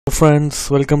Friends,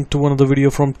 welcome to another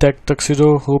video from Tech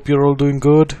Tuxedo. Hope you're all doing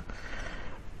good.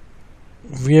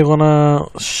 We are gonna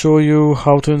show you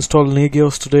how to install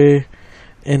Nagios today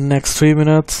in next 3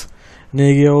 minutes.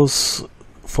 Nagios,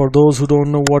 for those who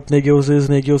don't know what Nagios is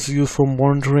used for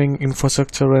monitoring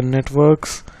infrastructure and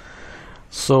networks.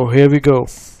 So here we go.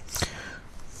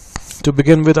 To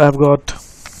begin with, I've got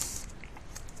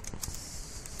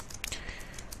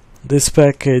this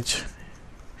package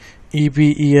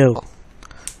epel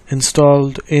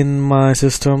installed in my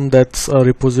system. That's a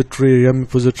repository, yum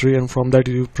repository, and from that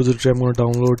repository I'm going to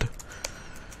download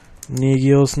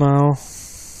Nagios now.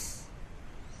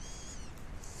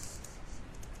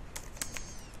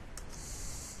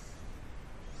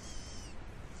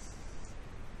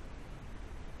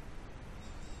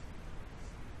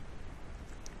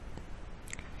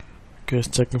 Okay, it's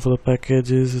checking for the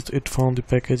packages. It found the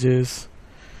packages.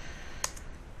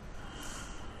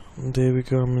 There we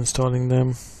go, I'm installing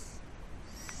them.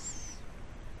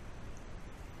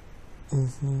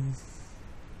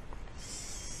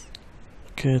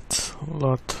 Okay, it's a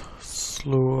lot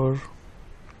slower.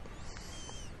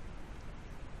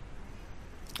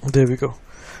 There we go.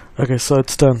 Okay, so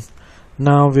it's done.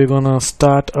 Now we're gonna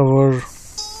start our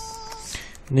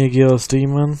Nagios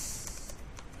daemon.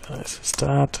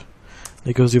 Start.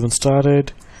 Nagios daemon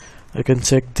started. I can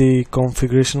check the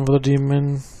configuration for the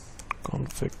daemon.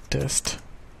 Config test.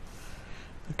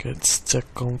 Okay, let's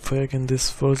check config in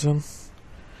this version,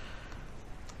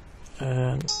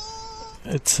 and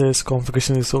it says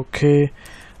configuration is okay.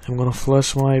 I'm gonna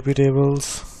flush my IP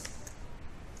tables.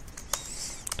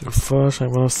 First,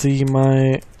 I'm gonna see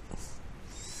my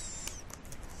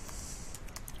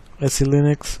SE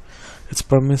Linux. It's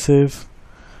permissive.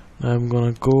 I'm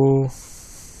gonna go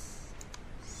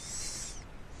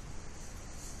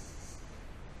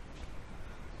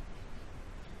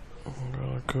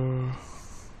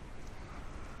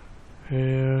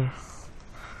here,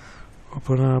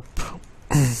 open up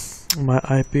my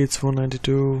IP. It's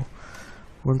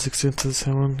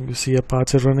 192.168.37. You see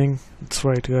Apache running. That's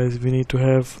right, guys, we need to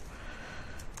have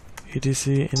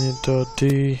etc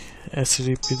init.d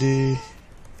stdpd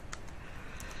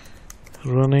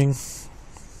running.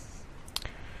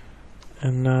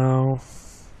 And now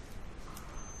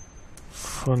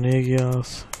for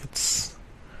Nagios, it's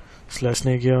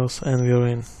 /Nagios, and we are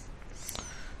in.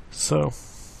 So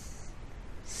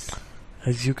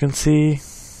as you can see,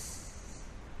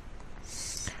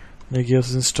 Nagios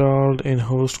is installed in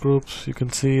host groups. You can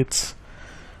see it's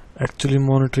actually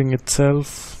monitoring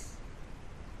itself,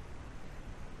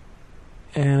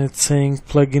 and it's saying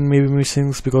plugin may be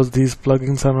missing because these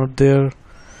plugins are not there.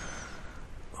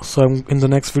 So in the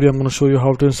next video I'm going to show you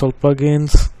how to install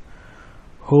plugins.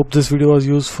 Hope this video was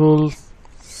useful.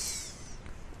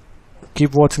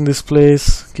 Keep watching this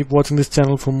place, keep watching this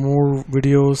channel for more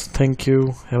videos. Thank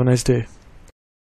you. Have a nice day.